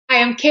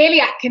am Kayleigh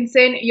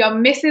Atkinson, your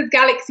Mrs.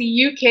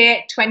 Galaxy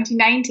UK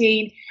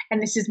 2019,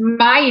 and this is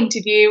my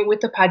interview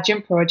with the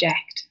Pageant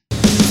Project.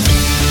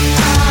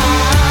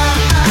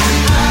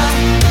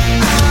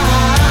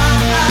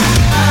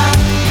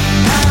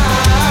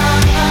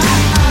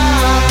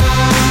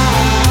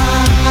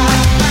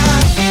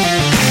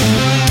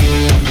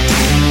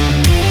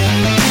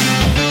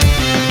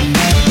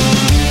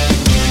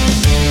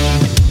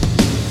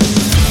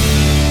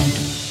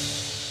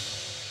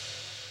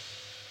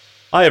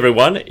 Hi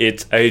everyone,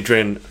 it's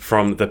Adrian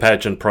from the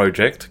Pageant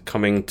Project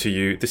coming to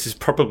you. This is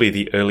probably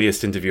the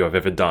earliest interview I've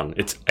ever done.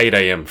 It's 8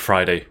 a.m.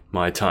 Friday,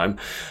 my time.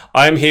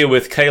 I'm here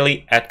with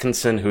Kayleigh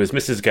Atkinson, who is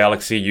Mrs.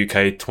 Galaxy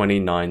UK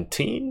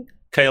 2019.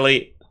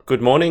 Kayleigh,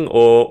 good morning,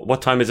 or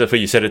what time is it for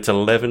you? You said it's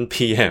 11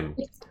 p.m.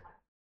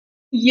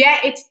 Yeah,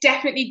 it's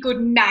definitely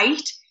good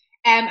night.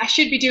 I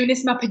should be doing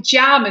this in my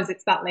pajamas,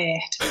 it's that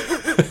late.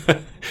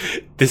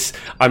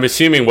 I'm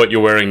assuming what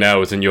you're wearing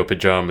now is in your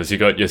pajamas. You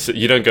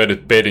don't go to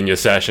bed in your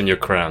sash and your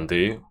crown, do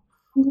you?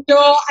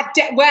 No,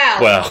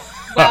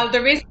 well,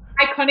 there is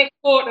an iconic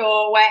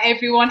photo where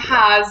everyone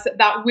has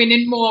that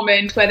winning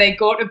moment where they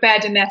go to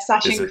bed in their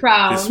sash and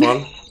crown. This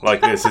one?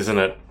 Like this, isn't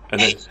it? And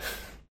then...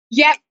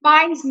 Yeah,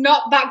 mine's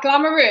not that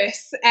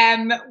glamorous.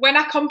 When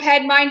I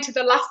compared mine to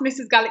the last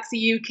Mrs.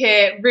 Galaxy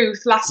UK,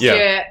 Ruth, last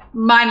year,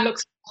 mine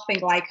looks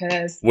nothing like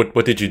hers.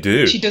 What did you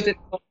do? She does it.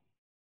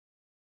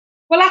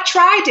 Well, I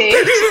tried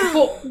it,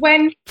 but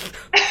when...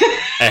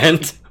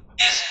 And?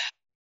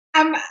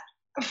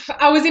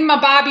 I was in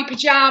my Barbie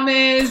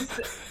pyjamas.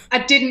 I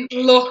didn't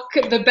look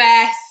the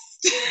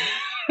best.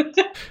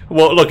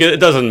 Well, look, it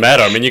doesn't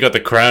matter. I mean, you got the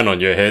crown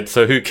on your head,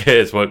 so who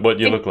cares what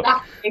you look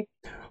like?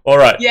 All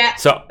right. Yeah.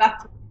 So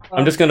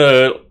I'm just going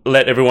to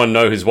let everyone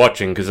know who's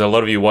watching, because a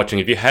lot of you watching,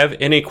 if you have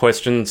any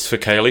questions for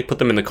Kayleigh, put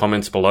them in the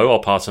comments below. I'll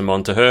pass them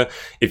on to her.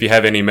 If you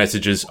have any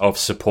messages of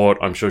support,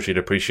 I'm sure she'd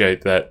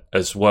appreciate that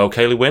as well.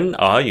 Kayleigh, when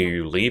are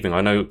you leaving?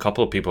 I know a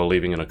couple of people are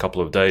leaving in a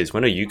couple of days.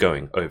 When are you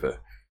going over?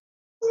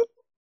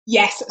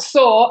 Yes,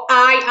 so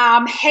I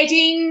am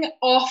heading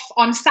off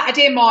on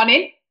Saturday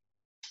morning.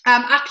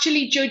 I'm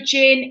actually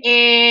judging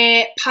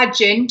a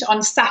pageant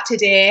on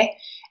Saturday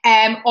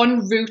en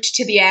route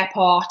to the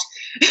airport.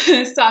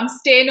 So I'm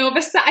staying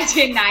over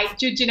Saturday night,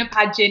 judging a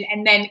pageant,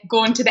 and then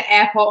going to the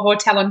airport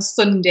hotel on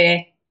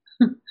Sunday.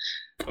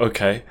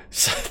 Okay,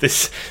 so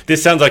this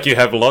sounds like you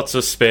have lots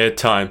of spare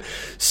time.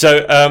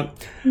 So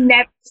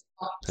never.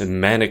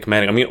 Manic.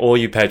 I mean, all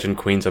you pageant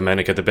queens are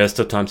manic at the best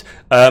of times.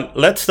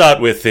 Let's start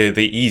with the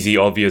easy,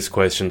 obvious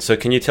question. So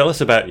can you tell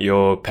us about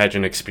your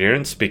pageant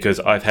experience? Because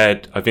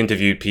I've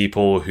interviewed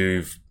people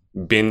who've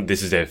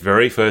this is their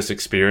very first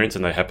experience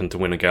and they happen to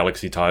win a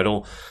Galaxy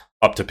title,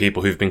 up to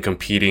people who've been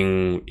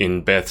competing,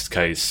 in Beth's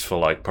case, for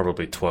like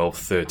probably 12,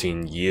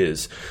 13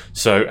 years.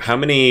 So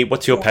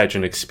what's your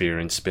pageant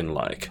experience been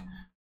like?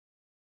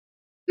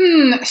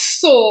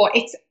 So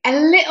it's a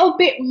little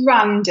bit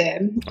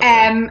random.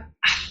 Okay.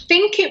 I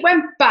think it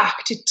went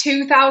back to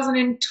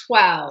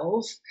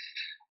 2012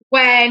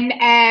 when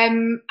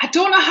I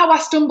don't know how I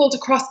stumbled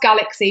across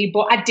Galaxy,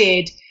 but I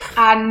did.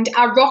 And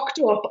I rocked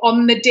up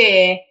on the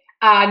day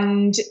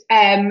and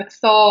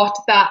thought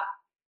that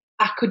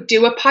I could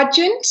do a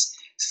pageant.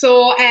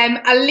 So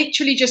I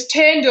literally just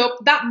turned up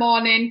that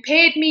morning,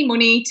 paid me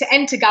money to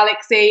enter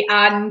Galaxy,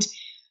 and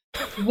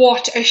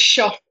what a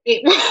shock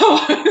it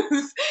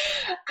was.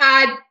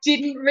 I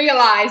didn't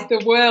realise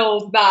the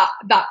world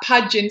that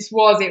pageants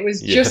was. It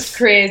was just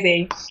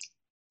crazy.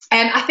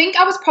 I think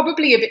I was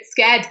probably a bit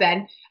scared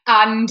then,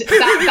 and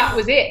that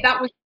was it. That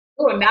was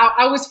done. Now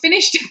I was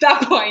finished at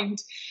that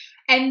point.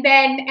 And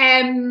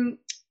then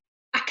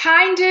I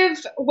kind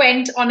of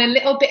went on a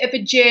little bit of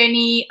a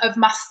journey of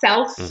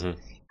myself. Mm-hmm.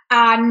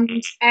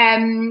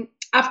 And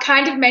I've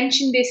kind of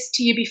mentioned this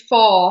to you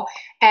before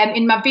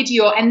in my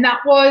video, and that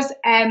was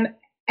a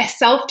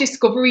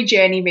self-discovery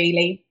journey,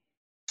 really.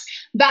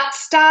 That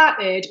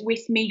started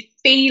with me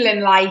feeling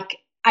like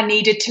I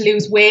needed to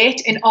lose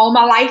weight. And all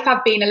my life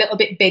I've been a little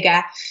bit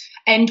bigger.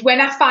 And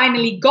when I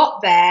finally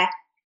got there,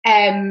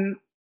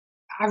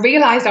 I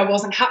realised I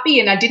wasn't happy,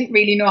 and I didn't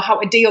really know how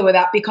to deal with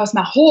that, because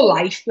my whole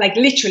life, like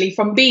literally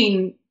from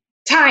being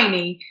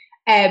tiny,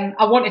 I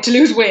wanted to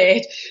lose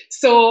weight.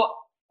 So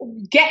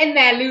getting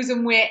there,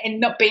 losing weight and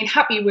not being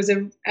happy was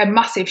a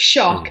massive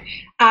shock.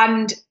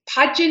 And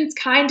pageants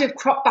kind of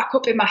cropped back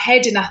up in my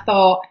head, and I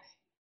thought,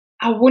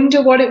 I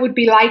wonder what it would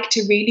be like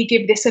to really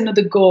give this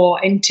another go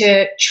and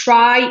to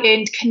try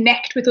and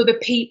connect with other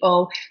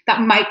people that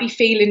might be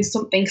feeling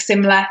something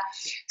similar.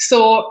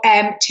 So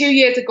 2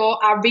 years ago,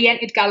 I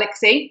re-entered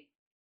Galaxy,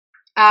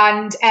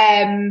 and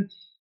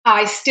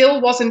I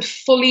still wasn't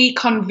fully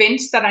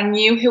convinced that I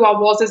knew who I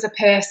was as a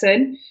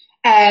person.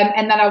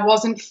 And that I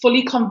wasn't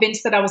fully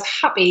convinced that I was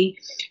happy.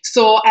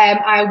 So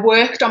I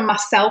worked on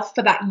myself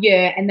for that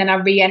year, and then I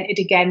re-entered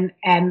again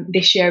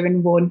this year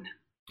and won.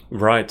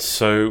 Right.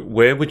 So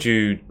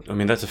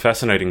that's a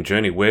fascinating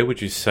journey. Where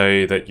would you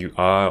say that you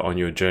are on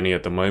your journey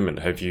at the moment?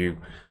 Have you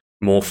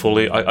more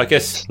fully? I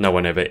guess no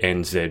one ever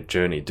ends their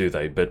journey, do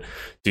they? But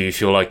do you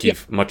feel like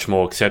you've much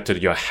more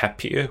accepted, you're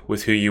happier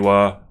with who you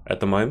are at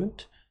the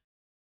moment?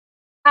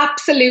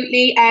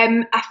 Absolutely.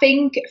 I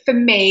think for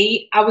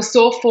me, I was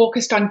so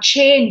focused on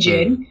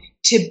changing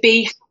to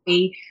be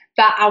happy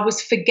that I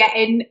was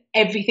forgetting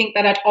everything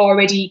that I'd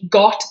already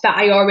got, that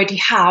I already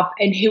have,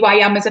 and who I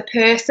am as a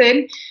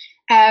person.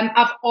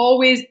 I've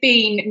always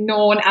been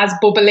known as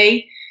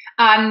bubbly.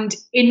 And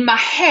in my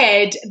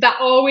head, that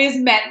always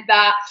meant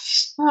that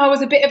I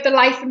was a bit of the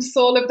life and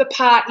soul of the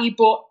party,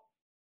 but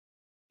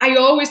I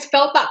always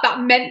felt that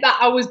that meant that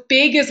I was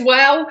big as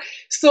well.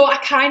 So I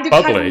kind of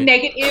had Bubbly.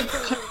 negative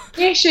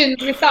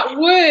connotations with that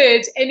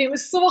word. And it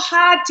was so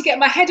hard to get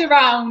my head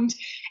around.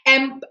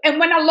 And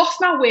when I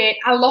lost my weight,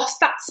 I lost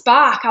that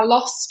spark. I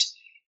lost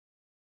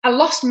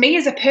me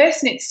as a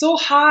person. It's so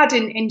hard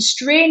and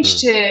strange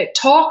to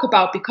talk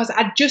about because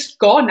I'd just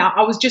gone.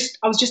 I was just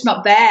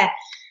not there.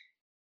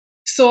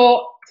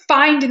 So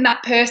finding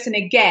that person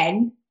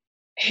again,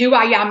 who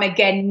I am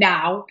again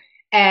now,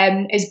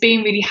 has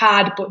been really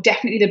hard, but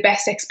definitely the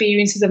best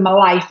experiences of my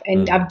life.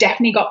 And I've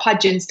definitely got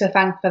pageants to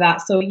thank for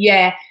that. So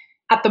yeah,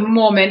 at the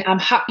moment, I'm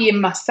happy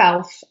in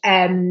myself,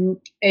 and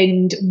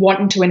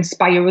wanting to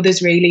inspire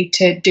others really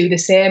to do the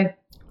same.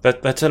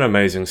 That's an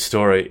amazing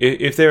story.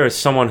 If there is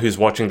someone who's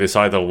watching this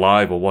either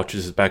live or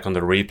watches it back on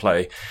the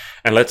replay,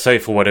 and let's say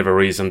for whatever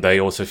reason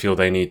they also feel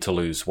they need to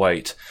lose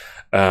weight,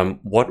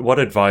 what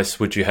advice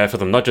would you have for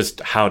them? Not just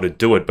how to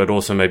do it, but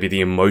also maybe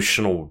the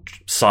emotional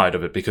side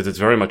of it, because it's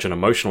very much an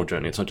emotional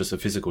journey. It's not just a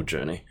physical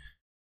journey.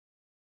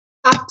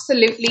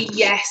 Absolutely,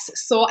 yes.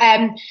 So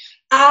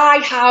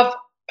I have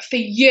for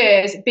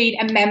years been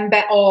a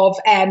member of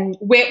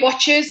Weight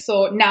Watchers,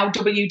 so now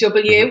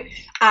WW.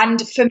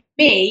 And for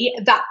me,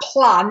 that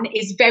plan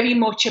is very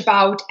much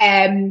about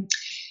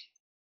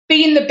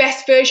being the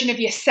best version of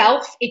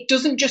yourself. It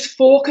doesn't just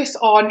focus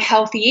on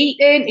healthy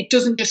eating. It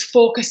doesn't just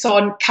focus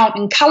on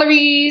counting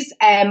calories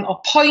or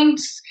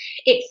points.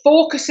 It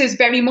focuses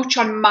very much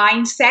on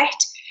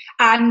mindset.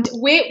 And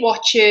Weight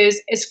Watchers,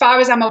 as far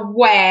as I'm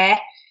aware,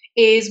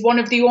 is one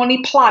of the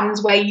only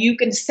plans where you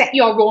can set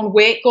your own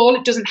weight goal.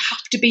 It doesn't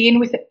have to be in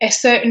with a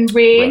certain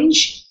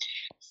range. Right.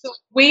 So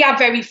we are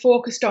very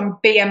focused on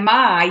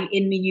BMI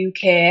in the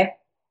UK.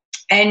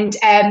 And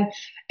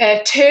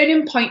a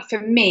turning point for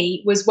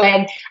me was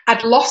when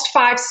I'd lost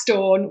 5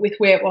 stone with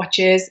Weight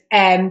Watchers,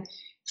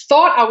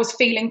 thought I was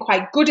feeling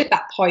quite good at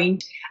that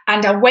point,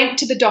 and I went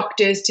to the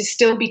doctors to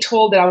still be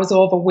told that I was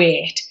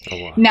overweight. Oh,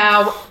 wow.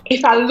 Now,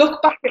 if I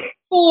look back at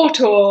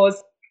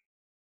photos,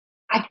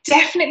 I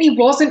definitely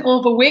wasn't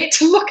overweight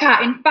to look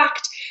at. In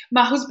fact,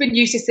 my husband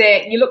used to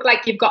say, "You look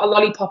like you've got a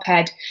lollipop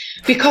head,"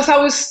 because I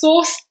was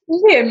so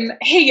slim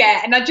here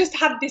and I just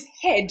had this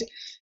head.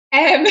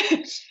 And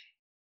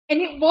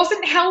it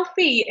wasn't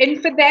healthy.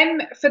 And for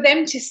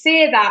them to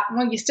say that,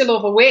 well, you're still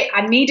overweight,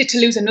 I needed to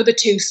lose another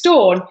 2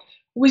 stone,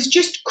 was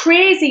just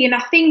crazy. And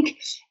I think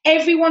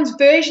everyone's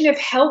version of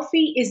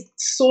healthy is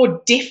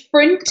so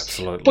different.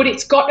 Absolutely. But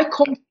it's got to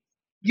come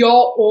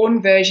your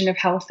own version of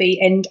healthy,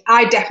 and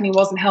I definitely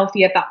wasn't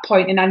healthy at that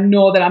point, and I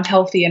know that I'm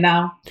healthier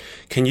now.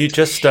 Can you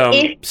just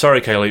sorry,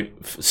 Kayleigh,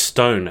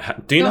 stone,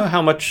 do you know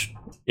how much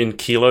in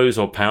kilos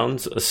or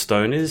pounds a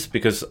stone is?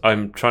 Because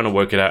I'm trying to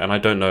work it out and I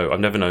don't know.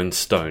 I've never known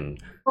stone.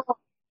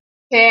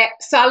 Okay,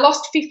 so I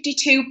lost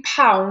 52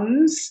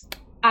 pounds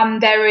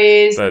and there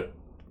is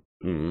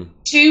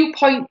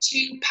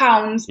 2.2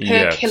 pounds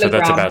per kilogram. So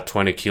that's about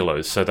 20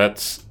 kilos. So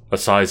that's a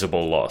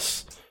sizable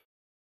loss.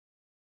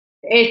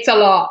 It's a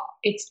lot.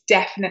 It's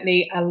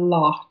definitely a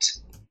lot.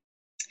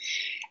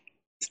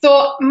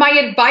 So my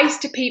advice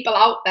to people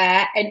out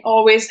there, and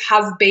always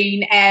has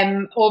been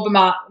over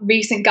my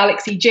recent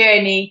Galaxy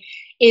journey,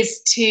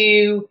 is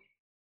to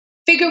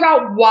figure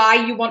out why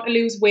you want to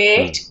lose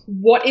weight.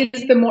 What is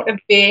the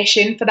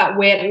motivation for that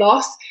weight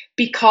loss?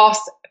 Because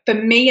for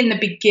me in the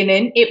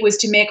beginning, it was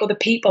to make other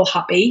people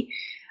happy,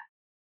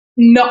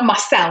 not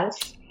myself.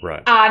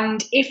 Right.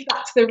 And if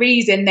that's the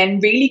reason, then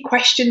really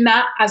question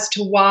that as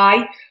to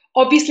why.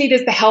 Obviously,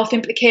 there's the health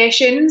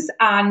implications,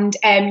 and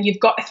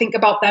you've got to think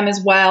about them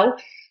as well.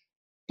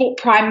 But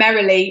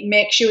primarily,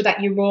 make sure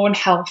that your own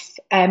health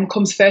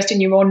comes first,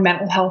 and your own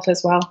mental health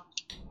as well.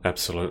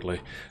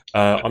 Absolutely.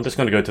 I'm just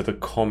going to go to the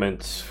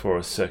comments for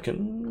a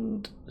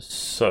second.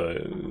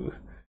 So,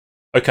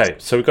 okay,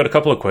 so we've got a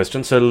couple of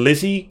questions. So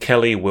Lizzie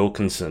Kelly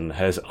Wilkinson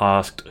has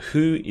asked,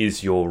 who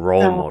is your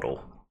role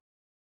model?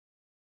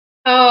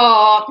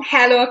 Oh,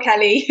 hello,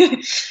 Kelly.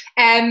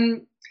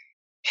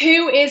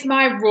 Who is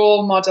my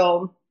role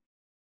model?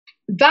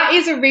 That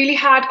is a really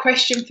hard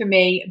question for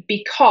me,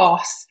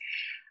 because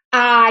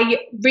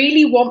I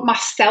really want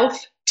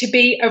myself to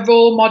be a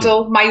role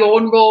model, my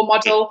own role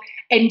model.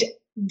 And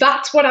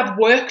that's what I've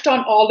worked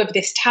on all of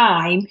this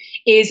time,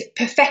 is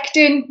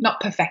not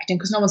perfecting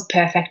because no one's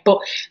perfect, but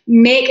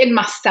making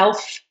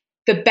myself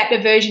the better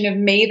version of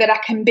me that I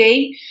can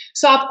be.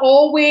 So I've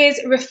always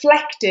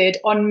reflected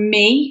on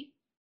me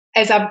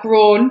as I've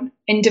grown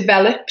and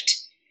developed.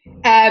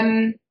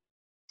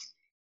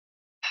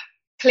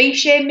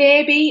 Cliche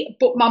maybe,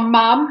 but my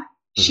mum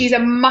She's a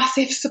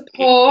massive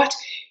support.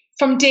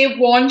 From day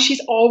one,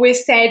 she's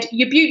always said,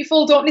 "You're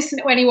beautiful, don't listen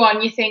to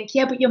anyone." You think,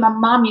 yeah, but you're my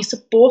mum, you're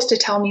supposed to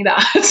tell me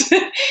that.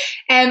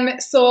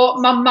 So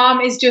my mum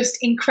is just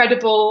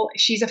incredible.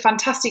 She's a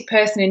fantastic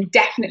person and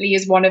definitely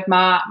is one of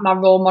my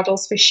role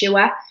models for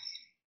sure.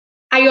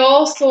 I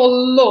also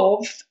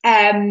love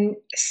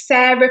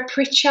Sarah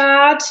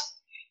Pritchard.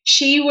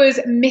 She was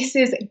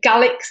Mrs.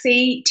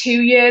 Galaxy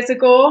 2 years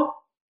ago,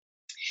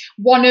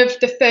 one of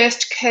the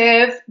first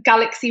Curve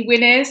Galaxy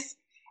winners.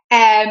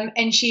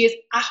 And she is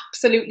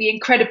absolutely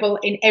incredible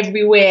in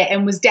every way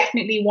and was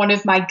definitely one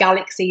of my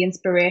Galaxy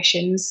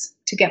inspirations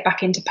to get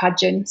back into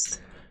pageants.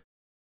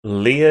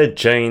 Leah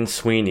Jane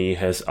Sweeney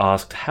has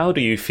asked, how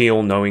do you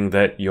feel knowing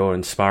that you're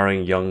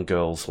inspiring young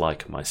girls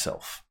like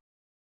myself?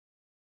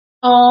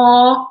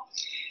 Oh,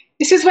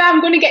 this is where I'm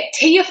going to get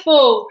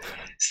tearful.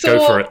 So,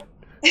 go for it.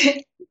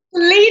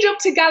 Lead up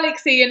to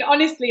Galaxy, and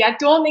honestly, I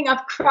don't think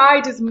I've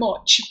cried as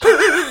much.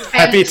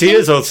 Happy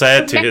tears or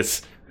sad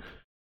tears?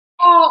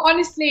 Oh,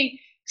 honestly,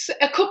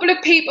 a couple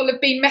of people have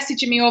been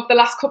messaging me over the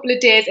last couple of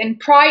days, and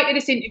prior to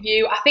this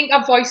interview, I think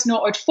I've voice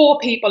noted 4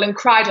 people and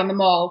cried on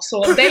them all.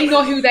 So they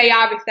know who they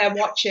are if they're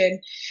watching.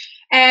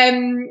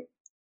 I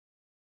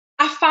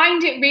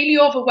find it really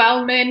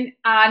overwhelming,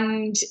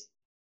 and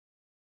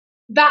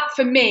that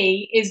for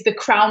me is the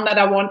crown that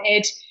I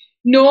wanted,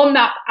 knowing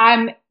that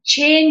I'm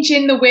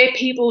changing the way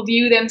people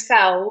view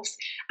themselves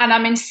and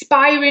I'm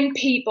inspiring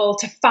people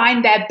to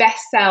find their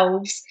best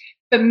selves.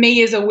 For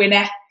me as a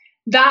winner,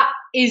 that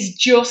is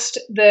just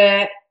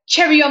the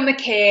cherry on the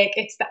cake.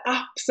 It's the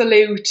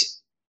absolute,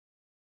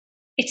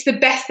 it's the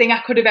best thing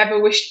I could have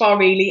ever wished for,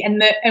 really.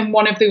 And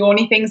one of the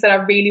only things that I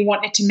really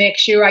wanted to make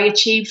sure I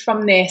achieved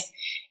from this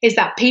is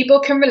that people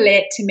can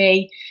relate to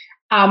me.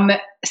 I'm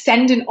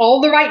sending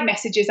all the right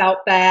messages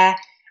out there,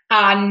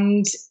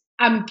 and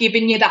I'm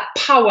giving you that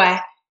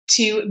power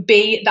to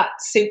be that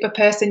super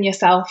person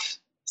yourself.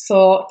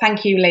 So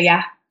thank you,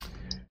 Leah.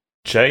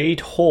 Jade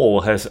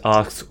Hall has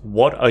asked,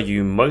 what are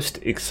you most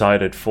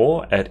excited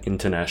for at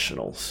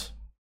internationals?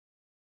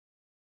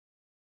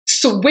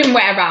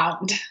 Swimwear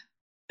round.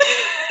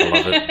 I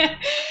love it.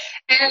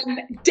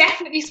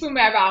 Definitely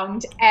swimwear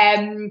round.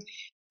 And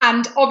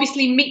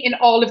obviously meeting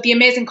all of the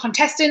amazing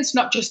contestants,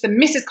 not just the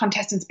Mrs.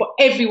 contestants, but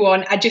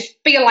everyone. I just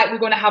feel like we're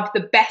going to have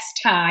the best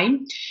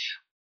time.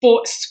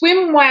 But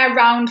swimwear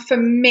round for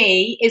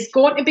me is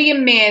going to be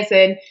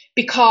amazing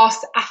because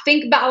I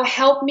think that'll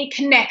help me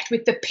connect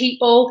with the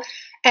people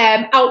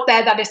out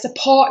there that are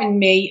supporting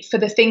me for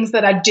the things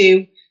that I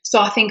do. So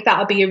I think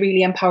that'll be a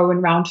really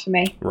empowering round for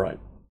me. Right.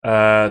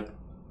 Sorry,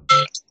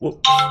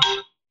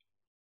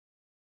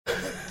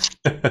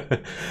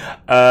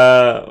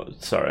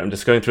 I'm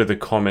just going through the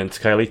comments.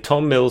 Kayleigh,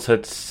 Tom Mills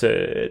had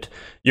said,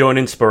 you're an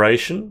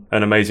inspiration,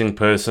 an amazing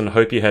person.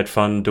 Hope you had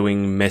fun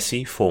doing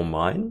Messy for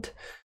Mind.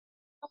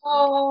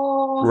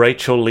 Oh.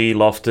 Rachel Lee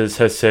Loftus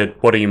has said,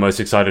 what are you most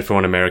excited for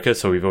in America?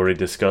 So we've already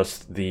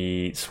discussed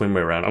the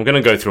swimwear round. I'm going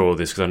to go through all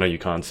this because I know you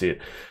can't see it.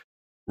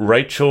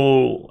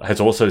 Rachel has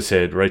also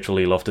said, Rachel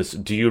Lee Loftus,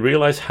 do you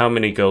realize how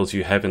many girls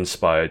you have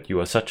inspired? You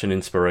are such an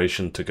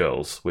inspiration to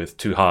girls, with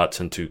 2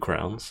 hearts and 2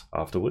 crowns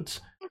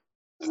afterwards.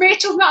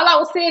 Rachel's not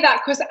allowed to say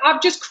that because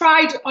I've just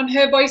cried on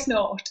her voice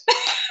note.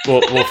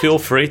 well, feel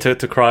free to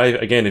cry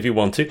again if you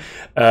want to.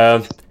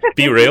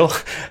 Be real.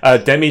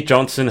 Demi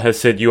Johnson has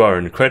said, you are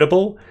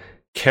incredible.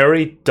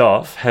 Kerry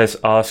Duff has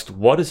asked,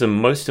 what is the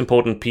most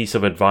important piece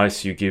of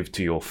advice you give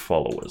to your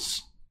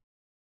followers?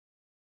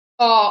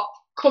 Oh,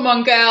 come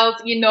on, girls.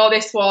 You know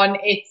this one.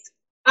 It's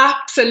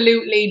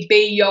absolutely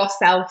be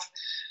yourself.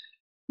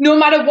 No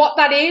matter what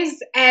that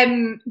is,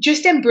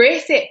 just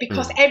embrace it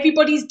because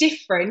everybody's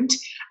different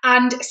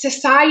and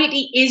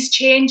society is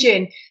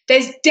changing.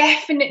 There's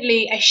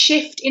definitely a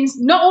shift in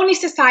not only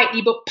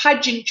society, but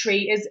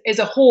pageantry as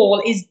a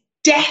whole is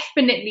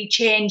definitely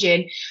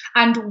changing.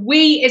 And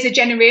we as a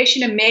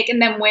generation are making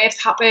them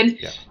waves happen.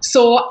 Yeah.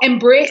 So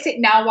embrace it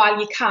now while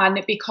you can,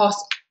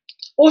 because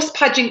us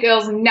pageant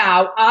girls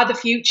now are the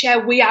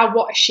future. We are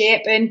what are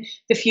shaping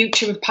the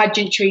future of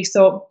pageantry.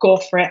 So go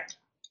for it.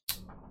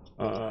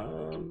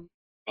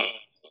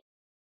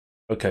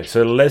 Okay,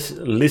 so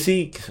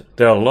Lizzie,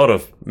 there are a lot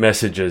of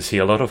messages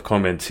here, a lot of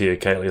comments here,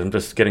 Kayleigh. I'm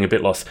just getting a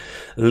bit lost.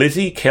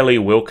 Lizzie Kelly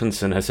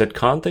Wilkinson has said,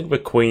 can't think of a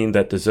queen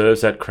that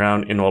deserves that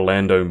crown in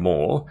Orlando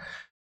more.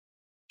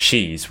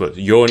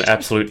 You're an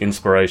absolute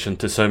inspiration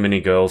to so many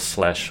girls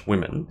 /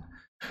 women.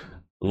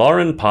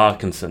 Lauren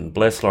Parkinson,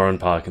 bless Lauren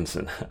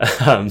Parkinson.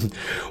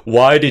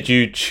 Why did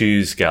you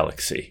choose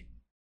Galaxy?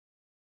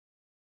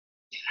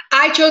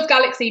 I chose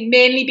Galaxy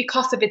mainly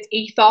because of its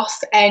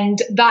ethos,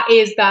 and that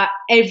is that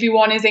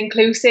everyone is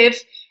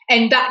inclusive.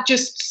 And that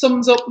just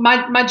sums up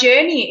my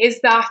journey, is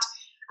that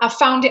I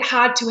found it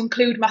hard to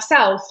include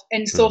myself.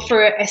 And so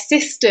for a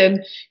system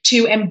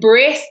to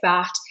embrace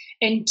that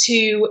and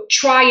to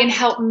try and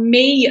help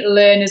me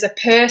learn as a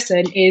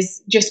person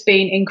is just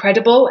been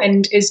incredible,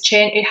 and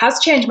it has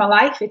changed my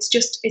life. It's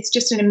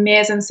just an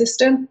amazing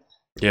system.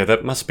 Yeah,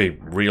 that must be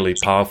really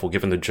powerful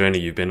given the journey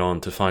you've been on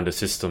to find a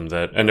system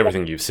that, and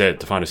everything you've said,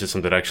 to find a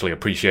system that actually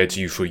appreciates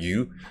you for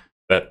you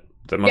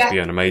That must be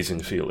an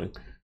amazing feeling.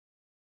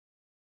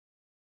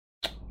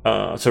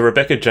 So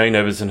Rebecca Jane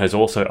Everson has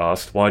also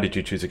asked, why did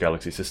you choose a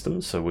Galaxy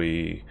system? So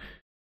we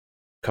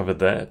covered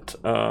that.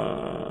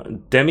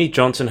 Demi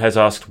Johnson has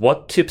asked,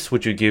 what tips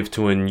would you give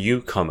to a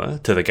newcomer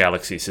to the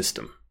Galaxy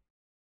system?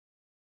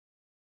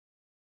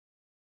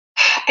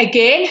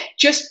 Again,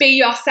 just be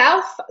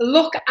yourself.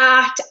 Look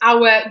at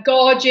our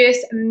gorgeous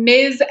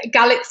Ms.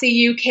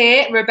 Galaxy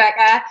UK,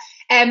 Rebecca.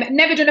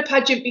 Never done a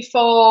pageant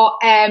before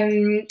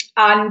and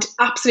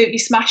absolutely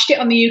smashed it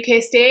on the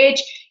UK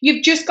stage.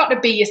 You've just got to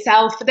be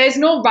yourself. There's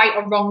no right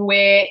or wrong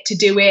way to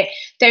do it.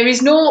 There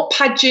is no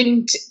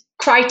pageant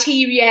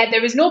criteria.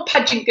 There is no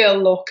pageant girl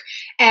look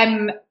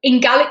in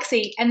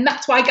Galaxy, and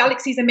that's why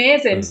Galaxy's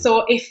amazing.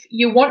 So if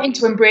you're wanting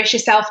to embrace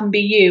yourself and be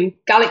you,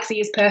 Galaxy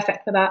is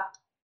perfect for that.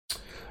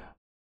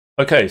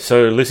 Okay,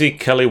 so Lizzie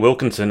Kelly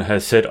Wilkinson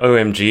has said,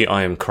 OMG,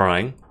 I am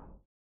crying.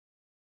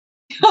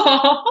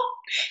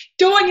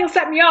 Don't, you'll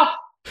set me off.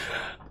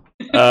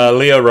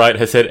 Leo Wright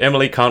has said,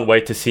 Emily, can't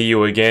wait to see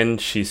you again.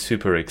 She's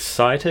super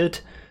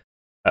excited.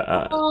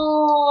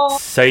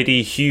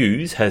 Sadie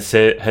Hughes has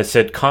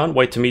said, can't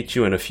wait to meet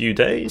you in a few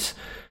days.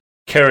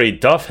 Kerry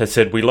Duff has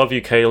said, we love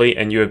you, Kayleigh,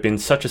 and you have been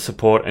such a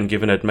support and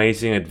given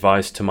amazing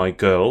advice to my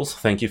girls.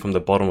 Thank you from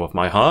the bottom of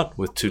my heart,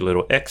 with 2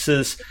 little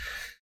X's.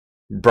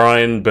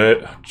 Brian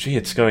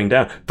it's going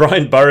down.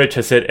 Brian Burridge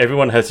has said,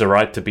 everyone has the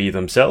right to be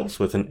themselves,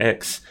 with an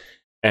X.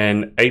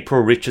 And April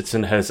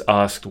Richardson has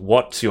asked,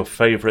 what's your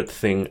favourite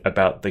thing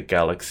about the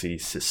Galaxy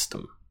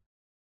system?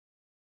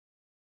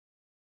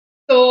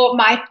 So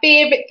my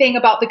favourite thing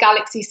about the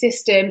Galaxy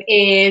system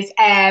is,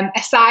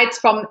 aside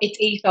from its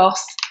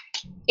ethos,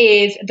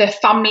 is the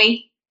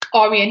family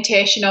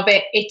orientation of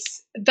it.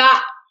 It's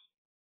that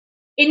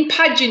in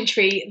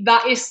pageantry,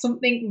 that is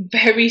something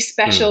very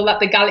special that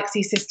the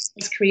Galaxy system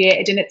has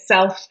created in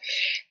itself.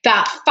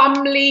 That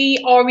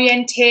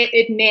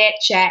family-orientated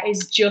nature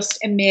is just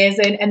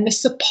amazing, and the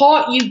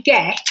support you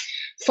get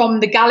from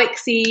the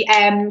Galaxy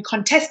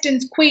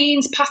contestants,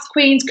 queens, past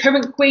queens,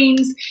 current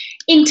queens,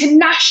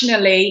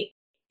 internationally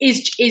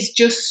is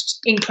just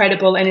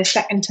incredible and is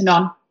second to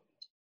none.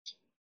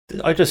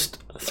 I just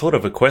thought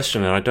of a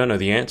question and I don't know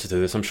the answer to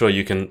this. I'm sure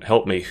you can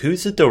help me.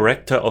 Who's the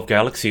director of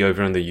Galaxy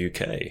over in the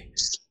UK?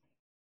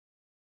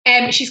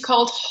 She's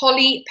called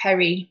Holly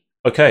Perry.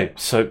 Okay,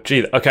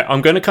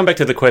 I'm going to come back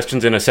to the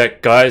questions in a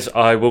sec. Guys,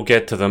 I will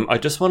get to them. I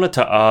just wanted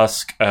to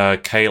ask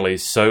Kayleigh,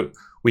 so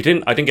I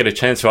didn't get a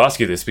chance to ask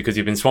you this because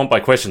you've been swamped by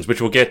questions, which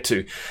we'll get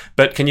to.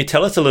 But can you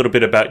tell us a little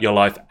bit about your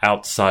life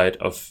outside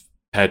of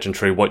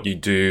pageantry, what you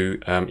do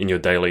in your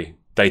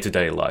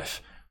day-to-day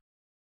life?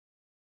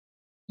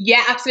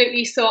 Yeah,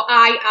 absolutely. So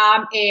I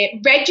am a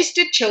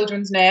registered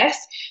children's nurse.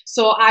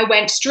 So I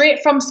went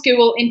straight from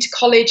school into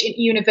college and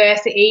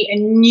university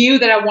and knew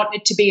that I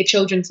wanted to be a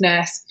children's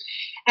nurse.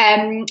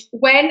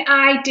 When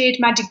I did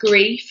my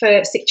degree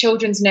for sick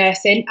children's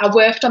nursing, I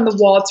worked on the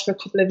wards for a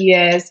couple of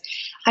years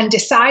and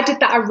decided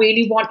that I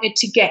really wanted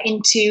to get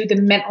into the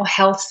mental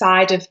health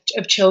side of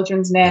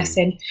children's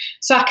nursing.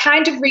 So I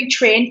kind of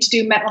retrained to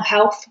do mental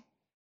health,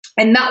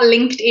 and that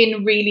linked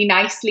in really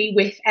nicely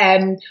with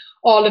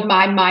all of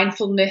my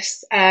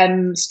mindfulness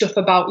stuff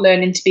about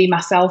learning to be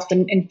myself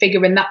and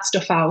figuring that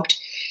stuff out.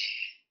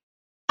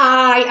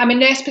 I am a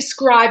nurse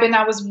prescriber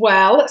now as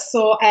well.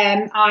 So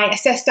I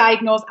assess,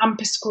 diagnose and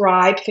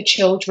prescribe for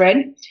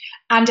children.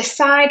 And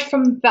aside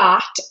from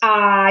that,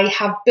 I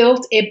have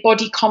built a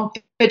body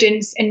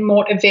confidence and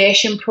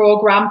motivation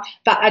program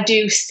that I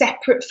do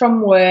separate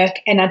from work,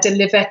 and I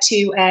deliver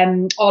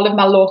to all of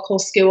my local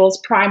schools,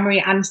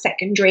 primary and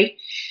secondary.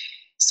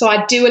 So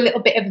I do a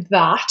little bit of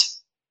that.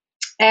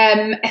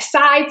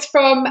 Aside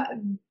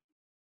from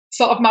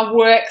sort of my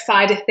work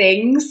side of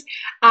things,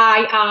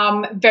 I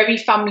am very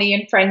family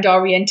and friend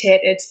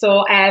orientated.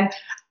 So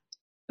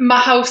my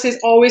house is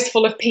always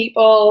full of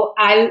people.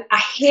 I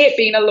hate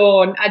being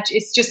alone.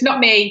 It's just not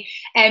me.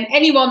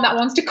 Anyone that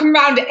wants to come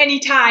round at any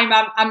time,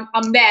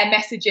 I'm there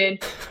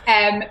messaging.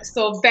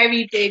 So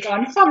very big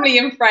on family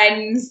and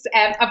friends.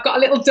 I've got a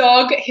little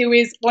dog who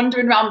is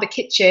wandering around the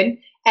kitchen,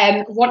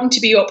 wanting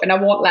to be up, and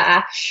I won't let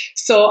her.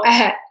 So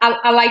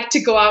I like to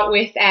go out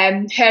with her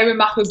and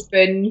my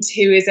husband,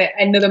 who is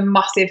another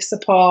massive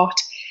support,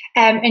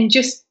 and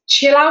just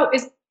chill out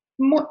as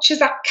much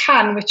as I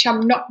can, which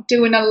I'm not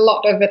doing a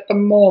lot of at the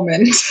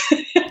moment.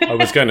 I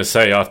was going to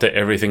say, after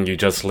everything you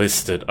just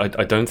listed, I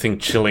don't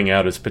think chilling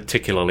out is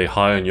particularly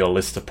high on your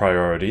list of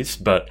priorities,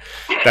 but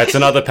that's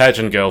another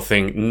pageant girl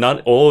thing.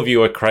 Not all of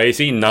you are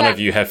crazy. None of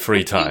you have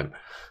free time.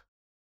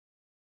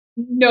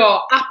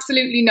 No,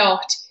 absolutely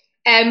not.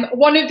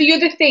 One of the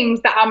other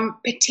things that I'm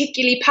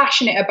particularly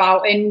passionate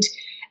about, and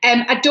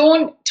I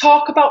don't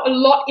talk about a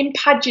lot in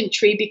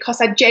pageantry because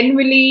I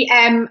generally,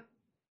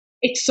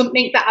 it's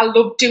something that I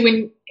love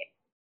doing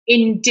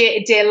in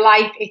day-to-day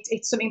life.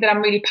 It's something that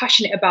I'm really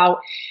passionate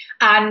about,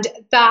 and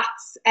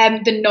that's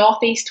the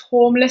Northeast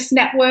Homeless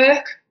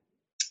Network.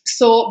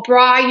 So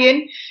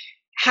Brian,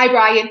 hi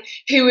Brian,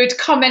 who had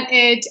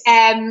commented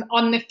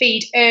on the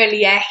feed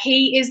earlier,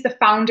 he is the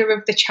founder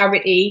of the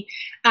charity,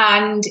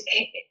 and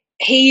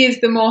he is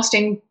the most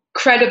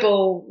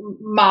incredible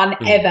man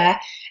ever.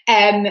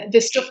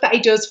 The stuff that he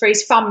does for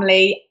his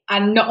family,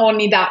 and not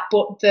only that,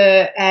 but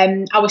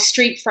our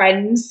street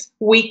friends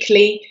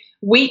weekly,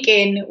 week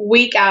in,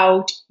 week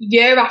out,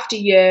 year after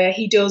year.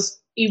 He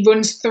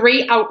runs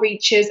 3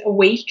 outreaches a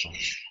week,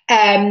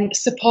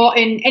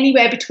 supporting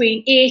anywhere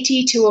between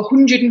 80 to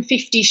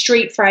 150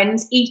 street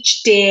friends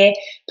each day,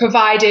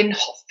 providing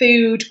hot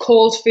food,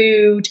 cold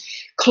food,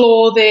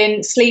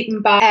 clothing,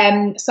 sleeping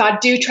bags. So I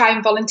do try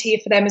and volunteer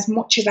for them as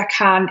much as I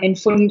can and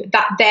fund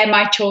that. They're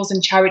my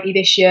chosen charity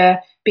this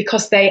year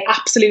because they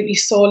absolutely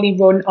solely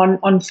run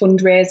on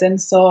fundraising.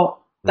 So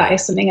that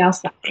is something else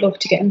that I'd love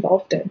to get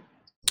involved in.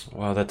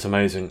 Wow, that's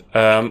amazing.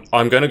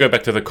 I'm going to go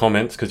back to the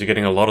comments because you're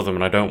getting a lot of them,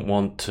 and I don't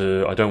want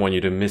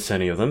you to miss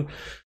any of them.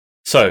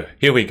 So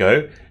here we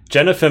go.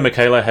 Jennifer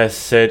Michaela has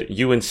said,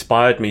 "You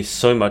inspired me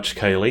so much,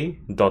 Kayleigh. ...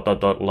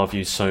 Love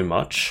you so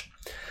much."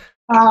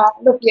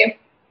 Love you.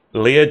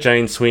 Leah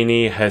Jane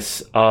Sweeney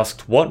has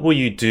asked, "What will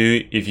you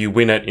do if you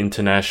win at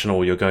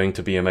International? You're going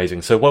to be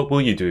amazing." So what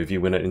will you do if you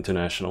win at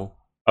International?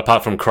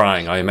 Apart from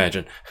crying, I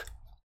imagine.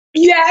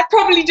 Yeah,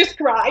 probably just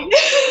cry.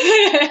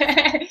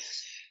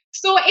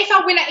 So if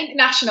I win at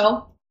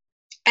International,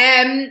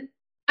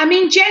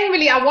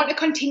 generally I want to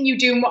continue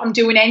doing what I'm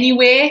doing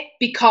anyway,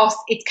 because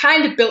it's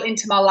kind of built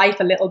into my life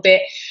a little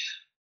bit.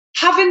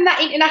 Having that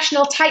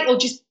international title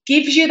just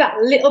gives you that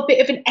little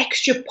bit of an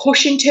extra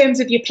push in terms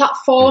of your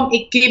platform.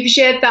 It gives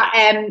you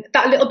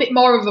that little bit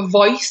more of a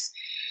voice.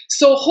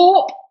 So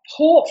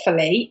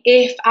hopefully,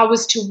 if I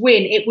was to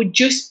win, it would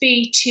just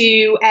be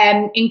to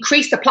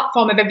increase the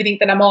platform of everything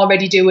that I'm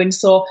already doing.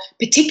 So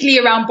particularly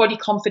around body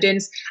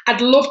confidence,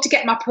 I'd love to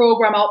get my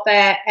program out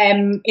there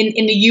in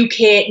the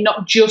UK,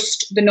 not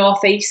just the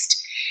Northeast.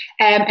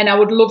 And I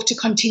would love to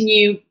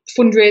continue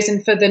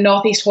fundraising for the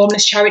Northeast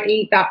Homeless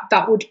Charity.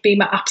 That would be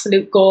my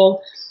absolute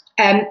goal.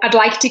 I'd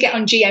like to get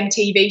on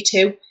GMTV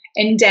too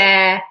and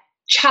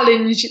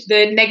challenge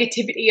the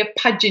negativity of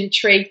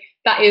pageantry.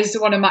 That is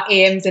one of my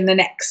aims in the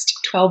next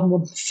 12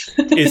 months.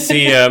 Is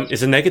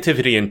the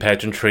negativity in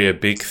pageantry a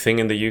big thing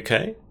in the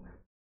UK?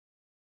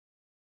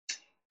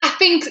 I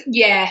think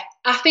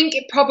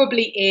it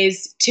probably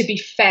is, to be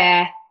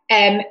fair.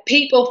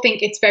 People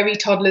think it's very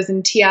toddlers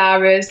and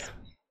tiaras.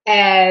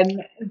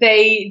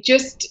 They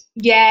just,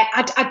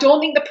 I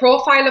don't think the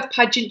profile of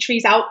pageantry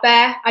is out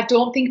there. I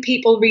don't think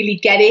people really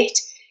get it.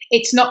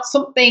 It's not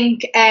something,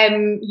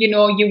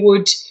 you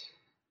would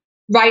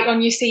write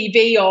on your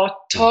CV or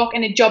talk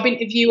in a job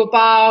interview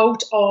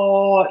about,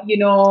 or,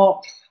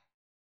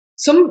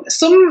 some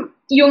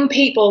young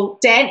people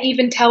daren't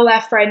even tell their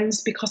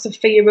friends because of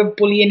fear of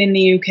bullying in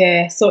the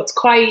UK. So it's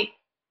quite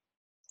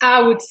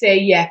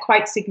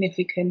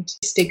significant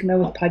stigma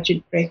with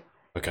pageantry.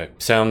 Okay,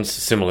 sounds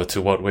similar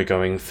to what we're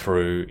going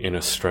through in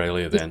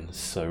Australia then.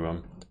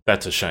 So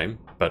that's a shame,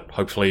 but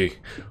hopefully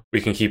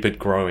we can keep it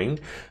growing.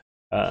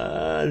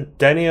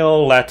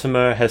 Danielle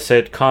Latimer has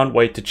said, "Can't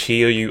wait to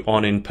cheer you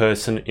on in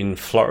person in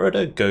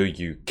Florida. Go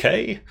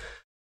UK."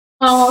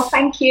 Oh,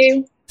 thank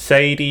you.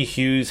 Sadie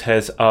Hughes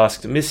has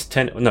asked,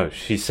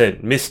 she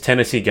said, "Miss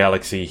Tennessee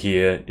Galaxy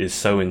here is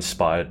so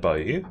inspired by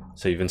you."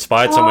 So you've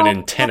inspired someone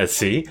in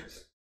Tennessee.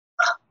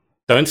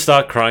 Don't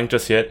start crying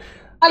just yet.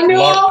 I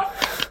know.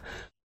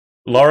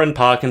 Lauren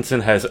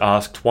Parkinson has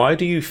asked, "Why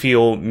do you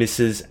feel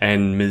Mrs.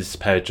 and Ms.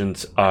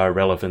 pageants are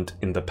relevant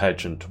in the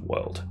pageant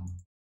world?"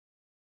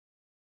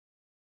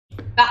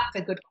 That's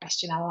a good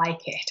question. I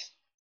like it.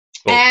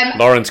 Well,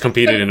 Lauren's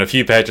competed in a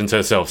few pageants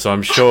herself, so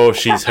I'm sure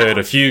she's heard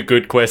a few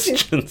good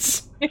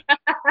questions.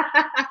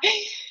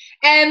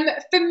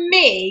 For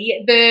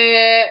me,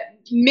 the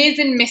Ms.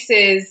 and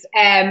Mrs.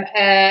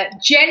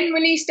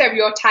 Generally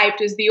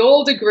stereotyped as the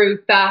older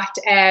group that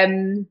are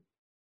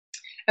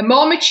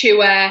more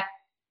mature,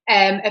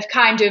 have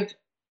kind of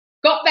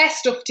got their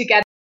stuff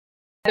together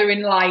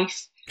in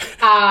life,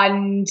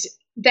 and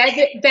they're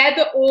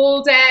the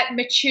older,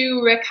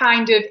 mature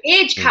kind of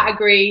age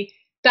category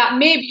that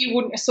maybe you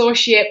wouldn't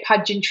associate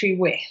pageantry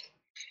with.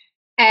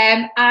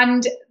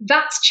 And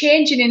that's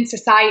changing in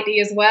society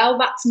as well.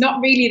 That's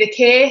not really the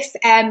case.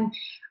 I'm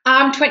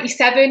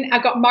 27. I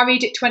got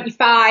married at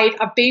 25.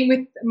 I've been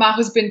with my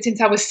husband since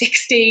I was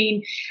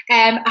 16.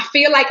 I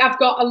feel like I've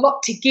got a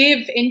lot to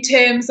give in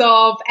terms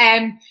of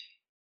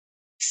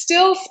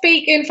still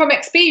speaking from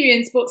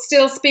experience, but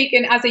still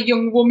speaking as a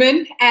young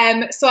woman.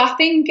 So I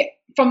think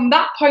from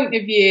that point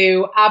of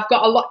view, I've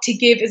got a lot to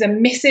give as a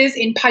missus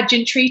in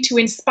pageantry to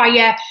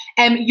inspire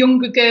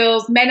younger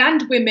girls, men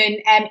and women,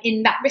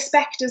 in that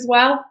respect as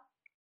well.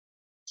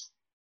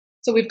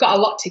 So we've got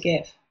a lot to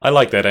give. I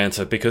like that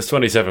answer because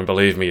 27,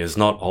 believe me, is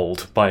not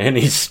old by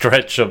any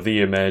stretch of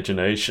the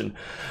imagination.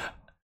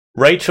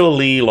 Rachel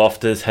Lee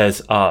Loftus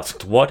has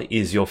asked, "What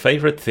is your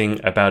favourite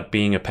thing about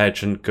being a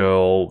pageant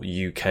girl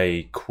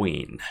UK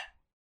queen?"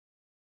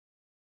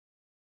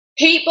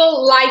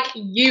 People like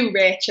you,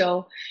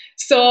 Rachel.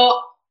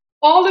 So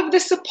all of the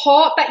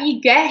support that you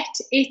get,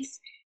 it's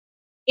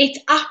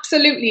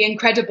absolutely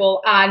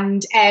incredible.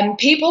 And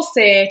people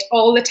say it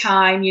all the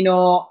time,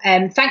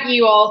 thank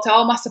you all to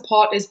all my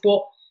supporters,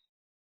 but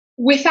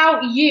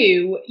without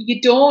you,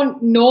 you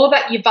don't know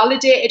that you're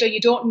validated, or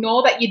you don't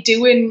know that you're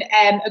doing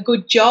a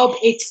good job.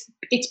 It's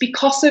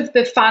because of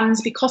the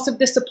fans, because of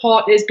the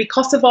supporters,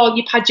 because of all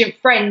your pageant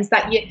friends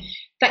that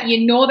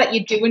you know that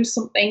you're doing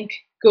something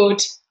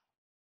good.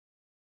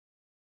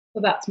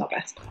 So that's my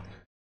best.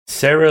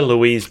 Sarah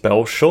Louise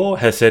Belshaw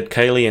has said,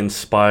 Kayleigh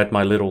inspired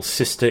my little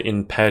sister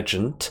in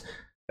pageantry,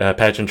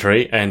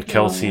 and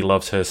Kelsey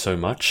loves her so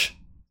much.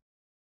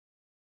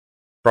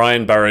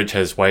 Brian Burridge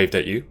has waved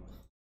at you.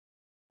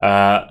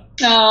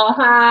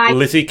 Hi.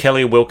 Lizzie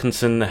Kelly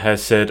Wilkinson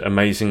has said,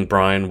 amazing,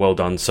 Brian, well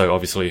done. So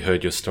obviously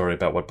heard your story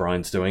about what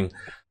Brian's doing.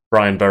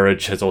 Brian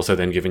Burridge has also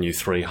then given you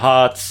 3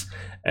 hearts.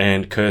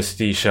 And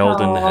Kirsty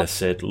Sheldon has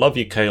said, love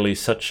you, Kayleigh,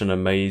 such an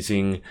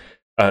amazing...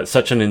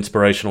 such an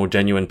inspirational,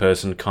 genuine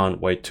person.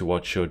 Can't wait to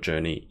watch your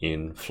journey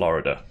in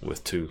Florida,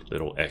 with 2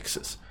 little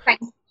X's.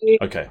 Thank you.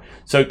 Okay.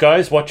 So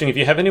guys watching, if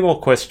you have any more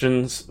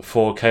questions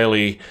for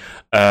Kayleigh,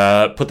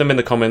 put them in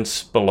the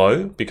comments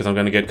below, because I'm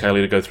going to get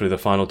Kayleigh to go through the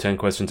final 10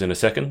 questions in a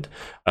second.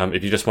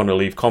 If you just want to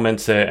leave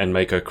comments there and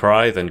make her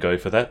cry, then go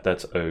for that.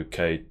 That's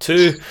okay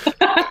too.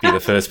 Be the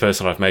first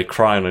person I've made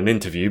cry on an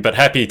interview, but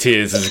happy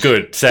tears is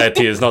good. Sad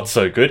tears, not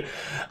so good.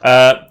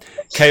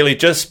 Kayleigh,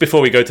 just before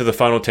we go to the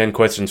final 10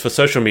 questions, for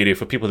social media,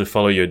 for people to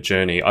follow your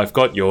journey, I've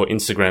got your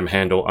Instagram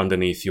handle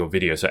underneath your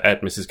video, so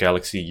at Mrs.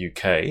 Galaxy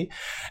UK.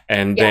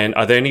 And then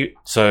are there any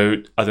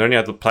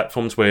other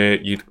platforms where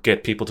you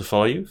get people to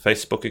follow you,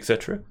 Facebook,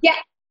 etc.? Yeah.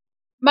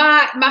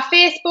 My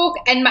Facebook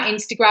and my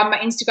Instagram. My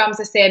Instagram's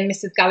the same,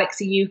 Mrs.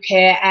 Galaxy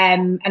UK,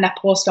 and I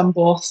post on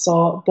both,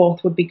 so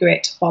both would be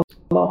great to follow.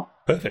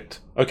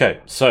 Perfect. Okay,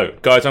 so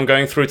guys, I'm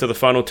going through to the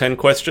final 10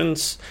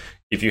 questions.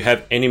 If you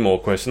have any more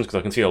questions, because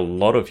I can see a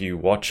lot of you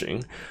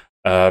watching,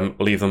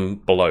 leave them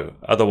below.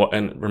 Otherwise,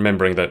 and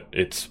remembering that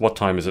what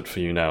time is it for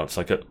you now? It's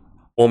like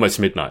almost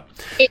midnight.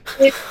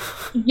 It's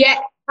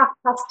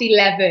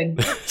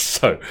 11:30.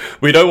 So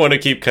we don't want to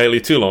keep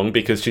Kayleigh too long,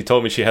 because she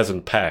told me she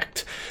hasn't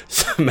packed.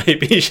 So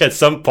maybe at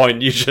some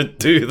point you should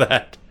do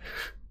that.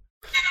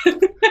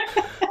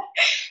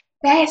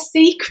 They're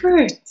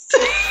secrets.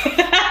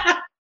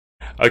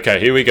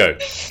 Okay, here we go.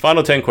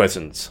 Final 10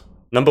 questions.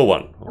 Number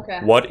 1. Okay.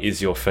 What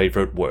is your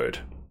favorite word?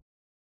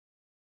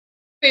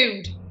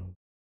 Food.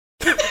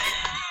 Am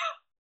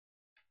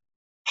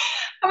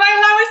I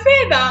allowed to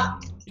say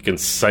that? You can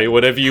say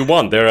whatever you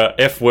want. There are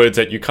F words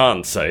that you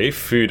can't say.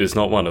 Food is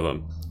not one of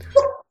them.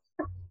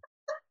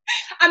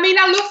 I mean,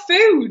 I love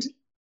food.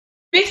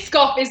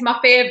 Biscoff is my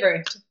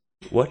favourite.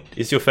 What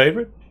is your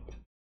favourite?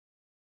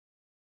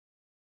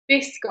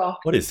 Biscoff.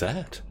 What is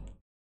that?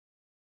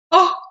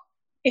 Oh,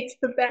 it's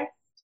the best.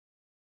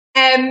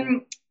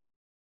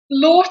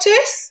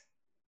 Lotus.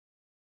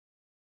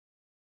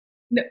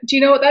 No, do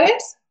you know what that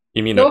is?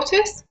 You mean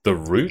lotus? The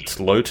root?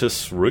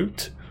 Lotus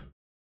root?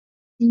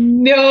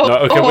 No.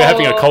 Okay, we're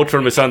having a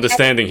cultural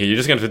misunderstanding here. You're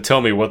just going to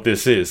tell me what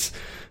this is.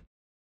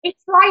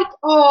 It's like,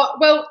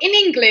 well, in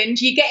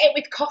England, you get it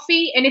with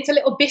coffee, and it's a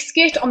little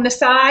biscuit on the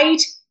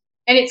side,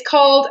 and it's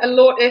called a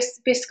Lotus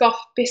Biscoff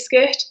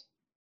biscuit.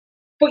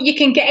 But you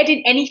can get it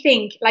in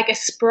anything, like a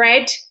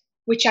spread,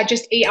 which I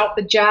just eat out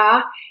the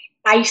jar,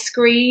 ice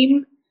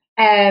cream,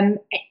 and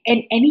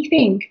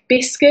anything,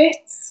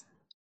 biscuits,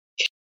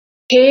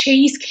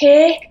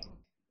 cheesecake.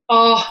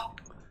 Oh,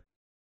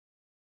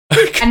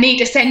 I need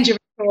to send you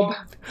a club.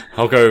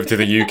 I'll go over to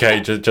the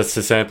UK just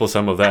to sample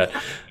some of that.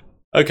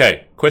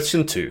 Okay,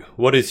 question 2.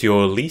 What is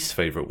your least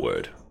favourite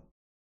word?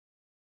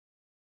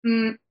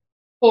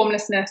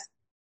 Homelessness.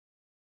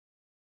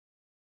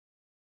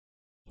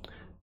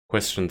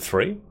 Question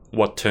 3.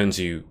 What turns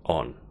you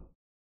on?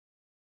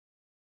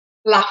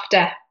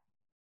 Laughter.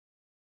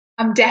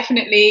 I'm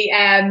definitely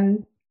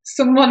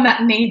someone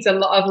that needs a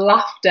lot of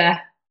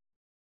laughter.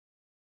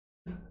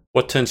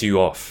 What turns you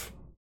off?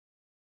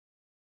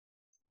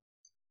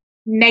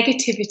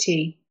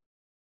 Negativity.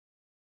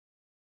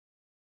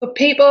 For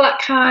people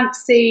that can't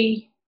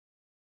see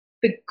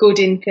the good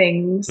in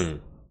things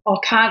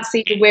or can't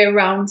see the way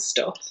around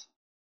stuff.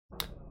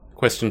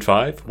 Question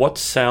 5. What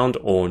sound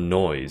or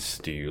noise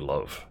do you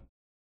love?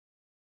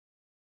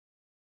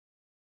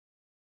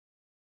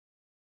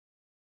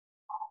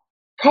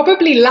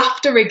 Probably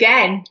laughter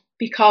again,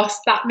 because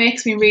that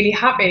makes me really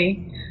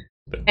happy.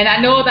 And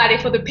I know that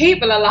if other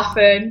people are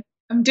laughing,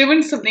 I'm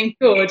doing something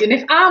good. And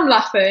if I'm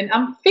laughing,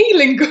 I'm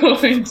feeling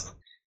good.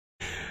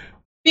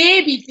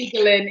 Baby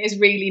giggling is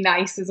really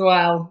nice as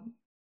well.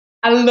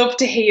 I love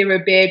to hear a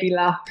baby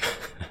laugh.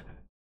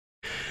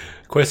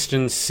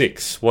 Question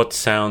 6. What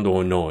sound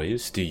or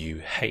noise do you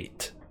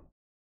hate?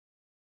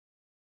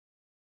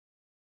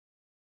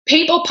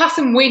 People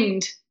passing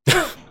wind.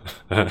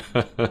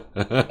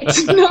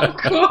 It's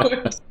not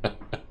good.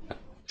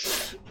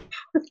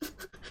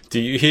 Do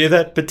you hear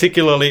that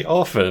particularly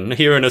often?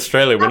 Here in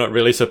Australia, we're not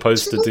really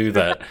supposed to do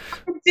that. Of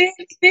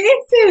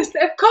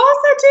course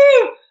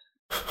I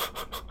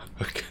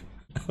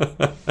do.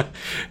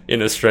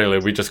 In Australia,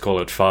 we just call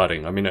it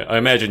farting. I mean, I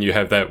imagine you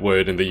have that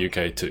word in the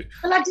UK too.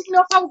 Well, I didn't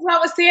know if I was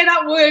allowed to say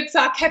that word, so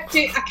I kept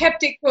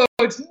it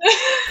good.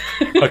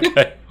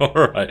 Okay, all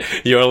right.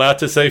 You're allowed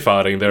to say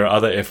farting. There are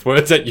other F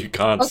words that you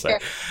can't say.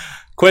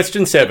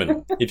 Question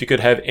 7. If you could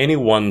have any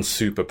one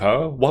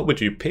superpower, what would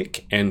you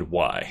pick and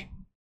why?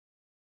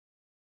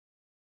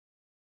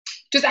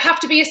 Does it have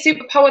to be a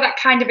superpower that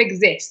kind of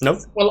exists? Nope.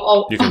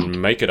 Well, you can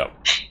make it up.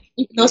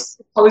 Even though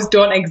superpowers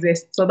don't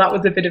exist, so that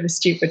was a bit of a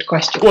stupid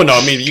question. Well, no,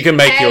 I mean, you can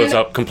make yours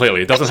up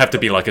completely. It doesn't have to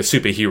be like a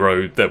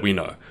superhero that we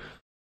know.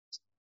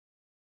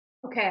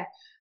 Okay.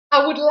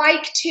 I would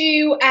like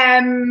to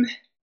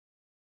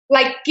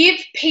give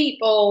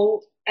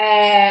people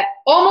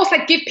almost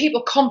like give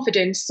people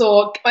confidence,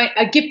 so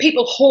I give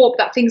people hope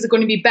that things are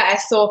going to be better.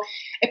 So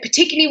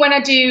particularly when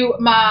I do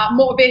my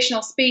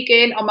motivational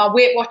speaking or my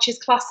Weight Watchers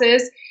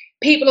classes,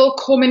 people will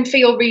come and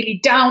feel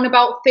really down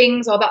about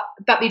things, or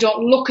that they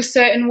don't look a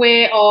certain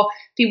way, or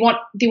they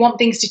want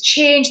things to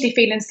change, they're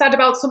feeling sad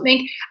about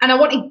something, and I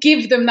want to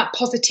give them that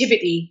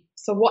positivity.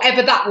 So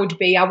whatever that would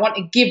be, I want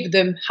to give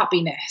them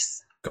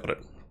happiness. Got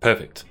it.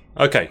 Perfect.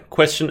 Okay,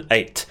 question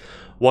 8.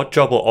 What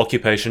job or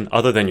occupation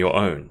other than your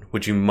own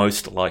would you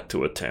most like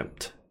to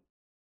attempt?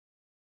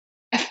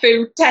 A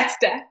food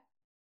tester.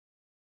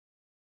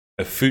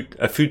 A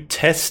food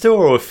tester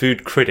or a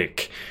food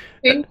critic?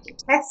 Food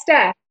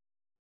tester.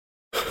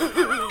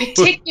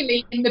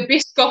 Particularly in the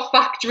Biscoff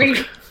factory.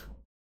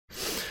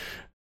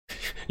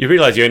 You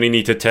realise you only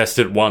need to test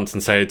it once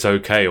and say it's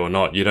okay or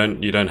not. You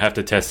don't have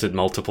to test it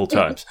multiple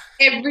times.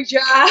 Every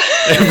jar.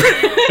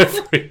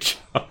 Every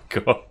jar.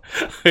 God.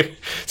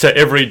 So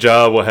every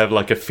jar will have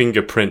like a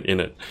fingerprint in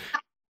it.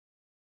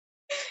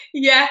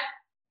 Yeah.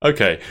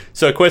 Okay.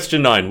 So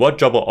question 9. What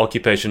job or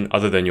occupation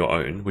other than your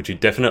own would you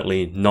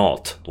definitely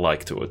not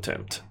like to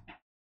attempt?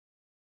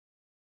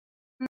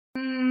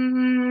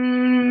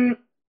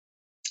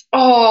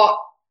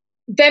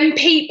 Them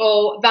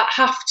people that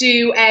have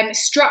to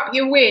strap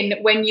you in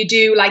when you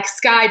do like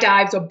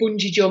skydives or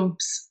bungee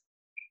jumps.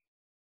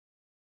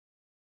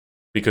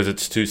 Because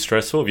it's too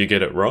stressful if you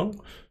get it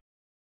wrong?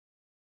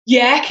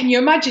 Yeah, can you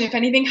imagine if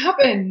anything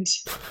happened?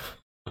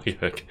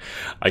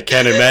 I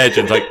can't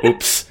imagine. Like,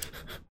 oops.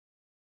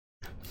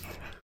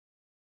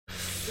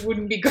 It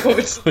wouldn't be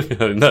good.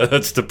 No,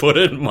 that's to put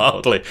it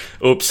mildly.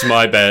 Oops,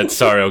 my bad.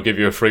 Sorry, I'll give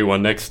you a free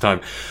one next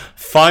time.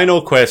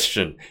 Final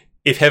question.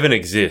 If heaven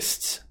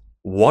exists,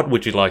 what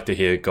would you like to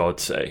hear God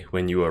say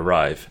when you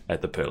arrive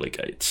at the pearly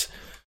gates?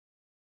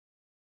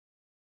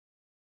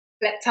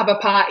 Let's have a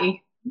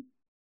party.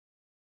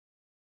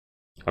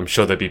 I'm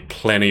sure there'd be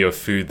plenty of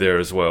food there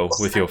as well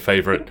with your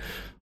favourite.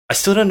 I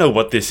still don't know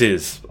what this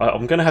is.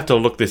 I'm going to have to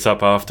look this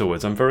up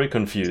afterwards. I'm very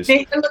confused.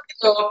 Take a look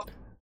it up.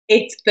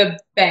 It's the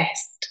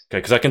best. Okay,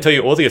 because I can tell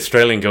you all the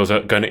Australian girls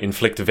are going to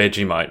inflict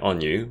Vegemite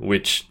on you,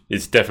 which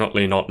is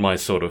definitely not my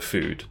sort of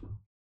food.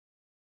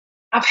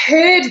 I've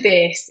heard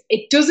this.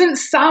 It doesn't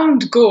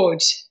sound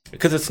good.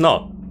 Because it's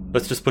not.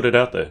 Let's just put it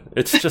out there.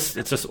 It's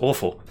just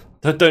awful.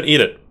 Don't eat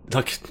it.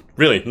 Like,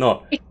 really,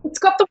 not. It's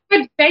got the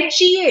word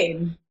veggie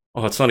in.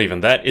 Oh, it's not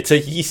even that. It's a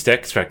yeast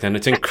extract, and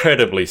it's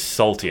incredibly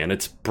salty, and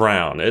it's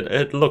brown.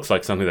 It looks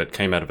like something that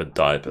came out of a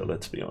diaper,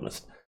 let's be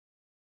honest.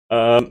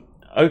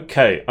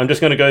 Okay, I'm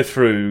just going to go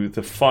through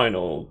the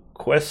final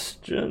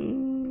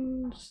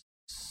questions.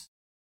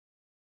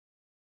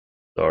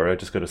 Sorry, I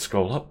just got to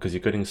scroll up because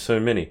you're getting so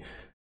many.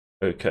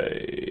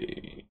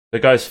 Okay. So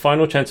guys,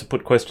 final chance to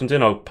put questions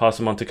in. I'll pass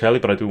them on to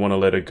Kayleigh, but I do want to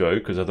let her go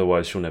because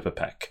otherwise she'll never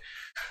pack.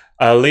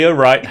 Leah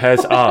Wright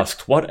has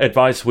asked, what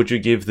advice would you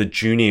give the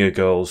junior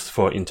girls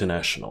for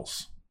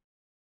internationals?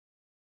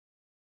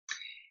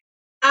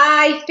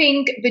 I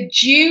think the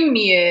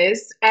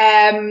juniors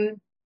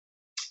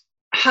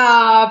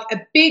have a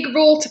big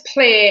role to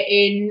play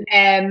in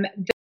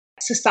the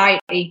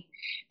society,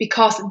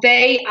 because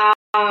they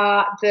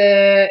are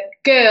the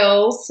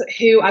girls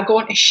who are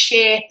going to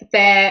shape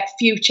their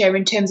future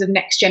in terms of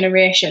next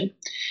generation.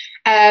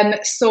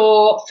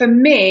 So for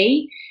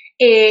me,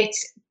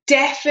 it's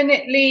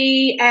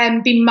definitely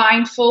be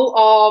mindful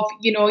of,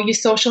 your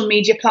social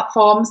media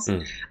platforms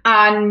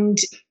and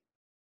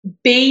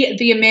be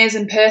the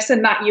amazing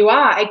person that you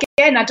are.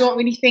 Again, I don't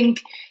really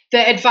think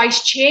the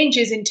advice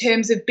changes in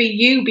terms of be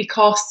you,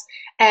 because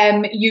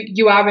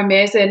you are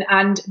amazing,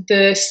 and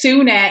the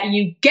sooner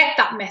you get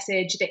that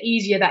message, the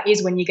easier that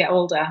is when you get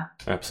older.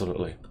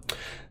 Absolutely.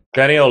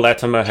 Danielle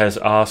Latimer has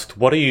asked,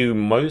 what are you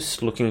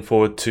most looking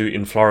forward to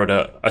in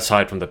Florida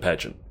aside from the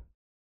pageant?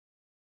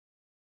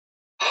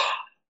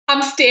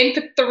 I'm staying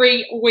for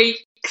 3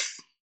 weeks.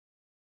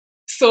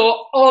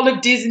 So all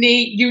of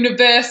Disney,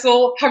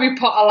 Universal, Harry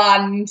Potter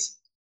Land.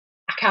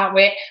 I can't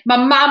wait. My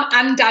mum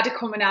and dad are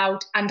coming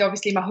out, and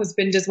obviously my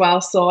husband as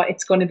well, so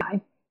it's going to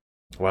be...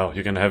 Wow,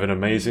 you're going to have an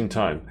amazing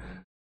time.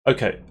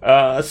 Okay,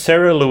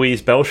 Sarah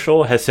Louise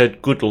Belshaw has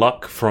said good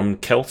luck from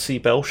Kelsey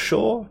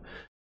Belshaw.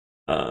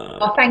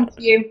 Thank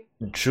you.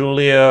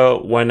 Julia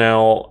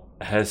Wanell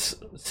has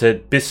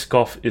said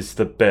Biscoff is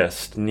the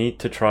best. Need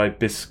to try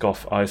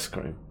Biscoff ice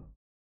cream.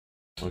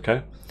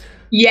 Okay.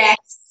 Yes.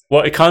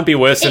 Well, it can't be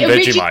worse than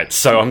Vegemite,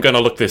 so I'm going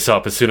to look this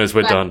up as soon as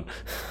we're done.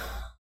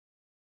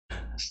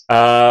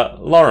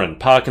 Lauren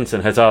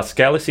Parkinson has asked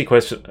Galaxy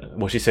question.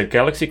 Well, she said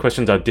Galaxy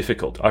questions are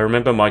difficult. I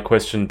remember my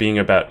question being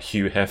about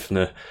Hugh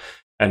Hefner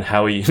and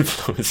how he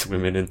influenced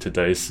women in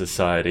today's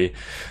society.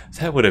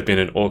 That would have been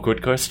an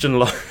awkward question,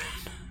 Lauren.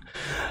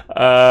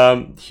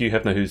 Hugh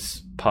Hefner,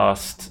 who's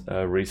passed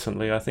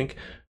recently, I think.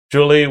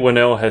 Julie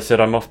Winnell has said,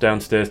 I'm off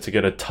downstairs to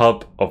get a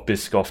tub of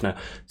Biscoff now.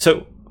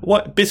 So,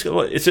 what is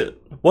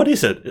it? What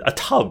is it? A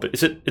tub?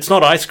 It's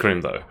not ice cream,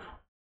 though.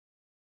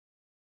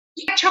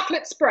 Yeah,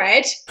 chocolate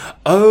spread.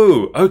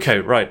 Oh, okay,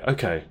 right,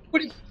 okay.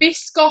 But a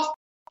Biscoff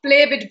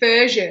flavoured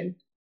version.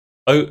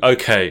 Oh,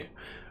 okay.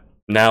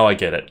 Now I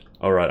get it.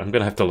 All right, I'm going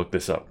to have to look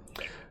this up.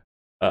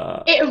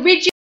 It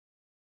originated.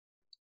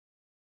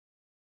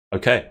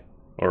 Okay,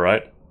 all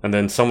right. And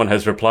then someone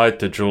has replied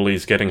to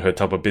Julie's getting her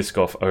tub of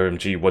Biscoff.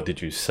 OMG, what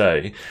did you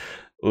say?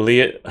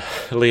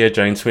 Leah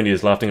Jane Sweeney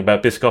is laughing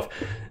about Biscoff.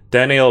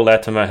 Danielle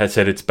Latimer has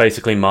said it's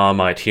basically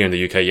Marmite here in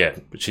the UK. Yeah,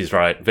 she's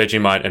right.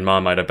 Vegemite and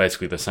Marmite are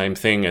basically the same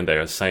thing, and they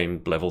are the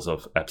same levels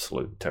of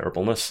absolute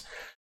terribleness.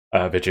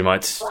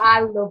 Vegemite's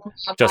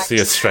just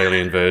the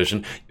Australian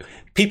version.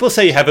 People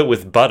say you have it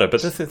with butter,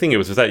 but the thing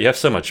is that you have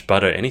so much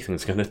butter,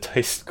 anything's going to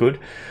taste good.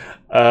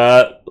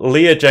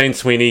 Leah Jane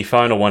Sweeney,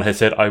 final one, has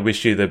said, I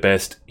wish you the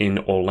best in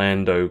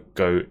Orlando.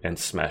 Go and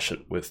smash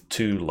it with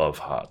 2 love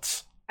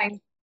hearts. Thank you.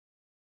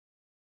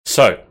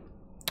 So,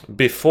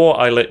 before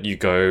I let you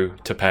go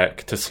to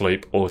pack, to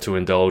sleep, or to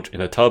indulge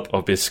in a tub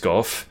of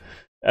Biscoff,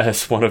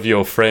 as one of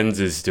your friends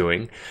is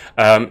doing,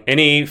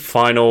 any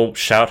final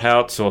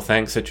shout-outs or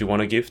thanks that you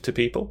want to give to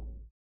people?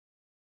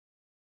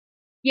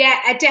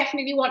 Yeah, I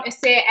definitely want to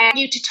say thank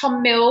you to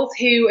Tom Mills,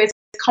 who has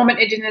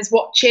commented and is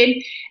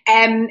watching.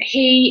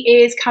 He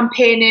is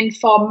campaigning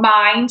for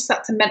Minds,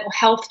 that's a mental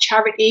health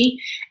charity.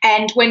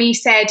 And when he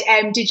said,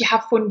 did you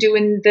have fun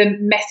doing the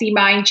Messy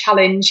Mind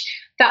Challenge?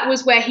 That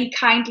was where he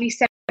kindly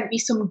sent me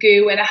some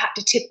goo and I had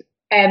to tip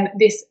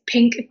this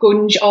pink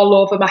gunge all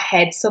over my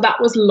head. So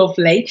that was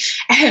lovely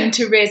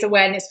to raise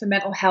awareness for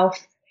mental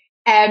health.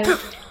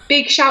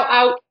 Big shout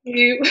out to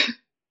you.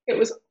 It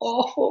was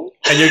awful.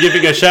 And you're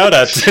giving a shout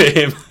out to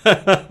him.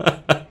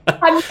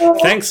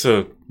 Thanks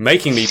for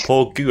making me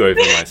pour goo over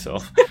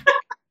myself.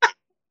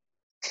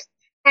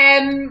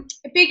 A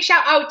big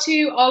shout out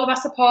to all of my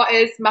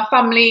supporters, my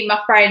family, my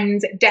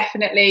friends.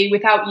 Definitely,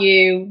 without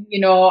you,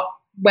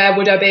 where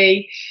would I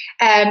be?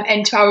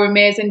 And to our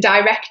amazing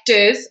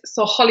directors,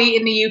 so Holly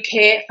in the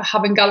UK for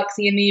having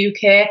Galaxy in the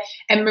UK,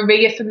 and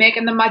Maria for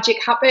making the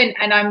magic happen.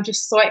 And I'm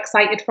just so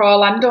excited for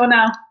Orlando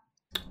now.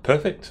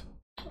 Perfect.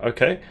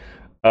 Okay.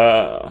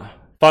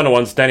 Final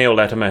ones. Danielle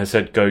Latimer has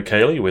said, go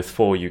Kayleigh, with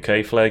 4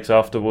 UK flags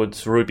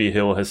afterwards. Ruby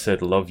Hill has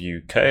said, love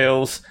you,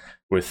 Kales,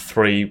 with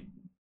 3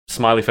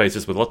 smiley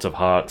faces with lots of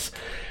hearts.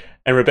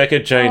 And Rebecca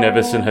Jane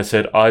Everson has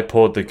said, I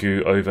poured the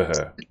goo over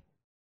her.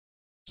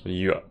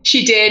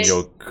 She did.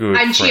 You're good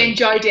and friend. She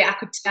enjoyed it, I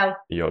could tell.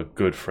 You're a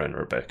good friend,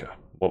 Rebecca.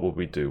 What would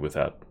we do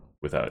without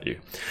you?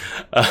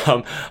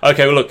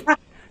 Okay, well, look,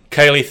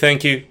 Kayleigh,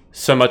 thank you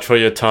so much for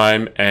your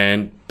time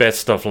and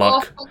best of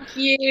luck. Oh, thank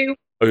you.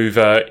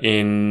 Over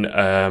in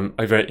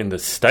the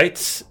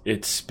States.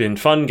 It's been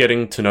fun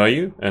getting to know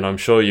you, and I'm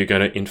sure you're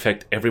going to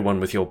infect everyone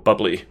with your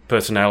bubbly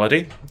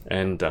personality.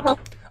 And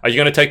are you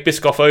going to take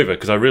Biscoff over?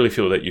 Because I really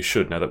feel that you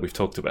should now that we've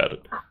talked about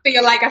it. I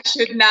feel like I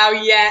should now,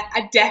 yeah.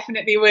 I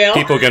definitely will.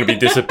 People are going to be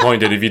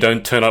disappointed if you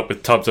don't turn up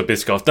with tubs of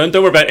Biscoff. Don't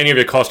worry about any of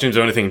your costumes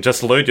or anything.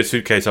 Just load your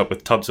suitcase up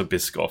with tubs of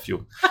Biscoff.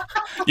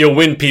 You'll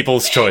win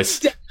people's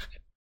choice.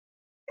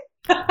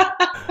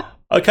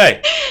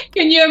 Okay.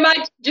 Can you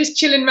imagine just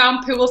chilling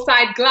around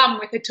poolside glam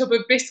with a tub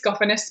of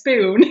Biscoff and a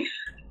spoon?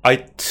 I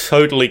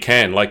totally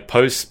can. Like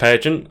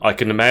post-pageant, I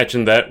can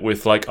imagine that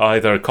with like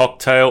either a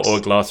cocktail or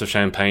a glass of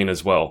champagne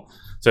as well.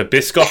 So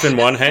Biscoff in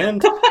one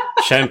hand,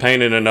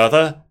 champagne in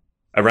another,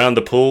 around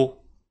the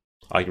pool.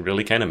 I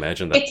really can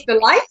imagine that. It's the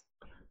life.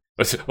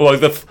 Well,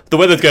 the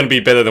weather's going to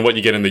be better than what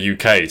you get in the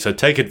UK, so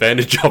take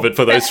advantage of it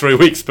for those 3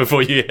 weeks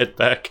before you head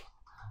back.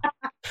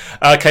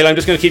 Kayleigh, I'm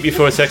just going to keep you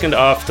for a second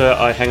after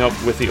I hang up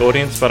with the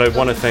audience, but I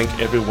want to thank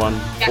everyone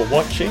for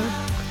watching,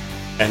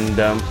 and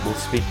we'll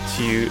speak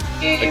to you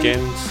again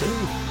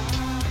soon.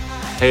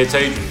 Hey, it's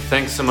Adrian.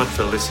 Thanks so much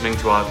for listening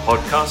to our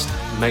podcast.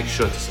 Make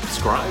sure to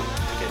subscribe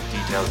to get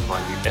details of our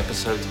new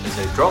episodes as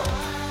they drop,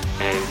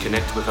 and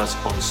connect with us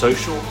on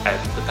social at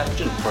The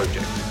Pageant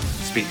Project.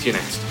 Speak to you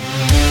next.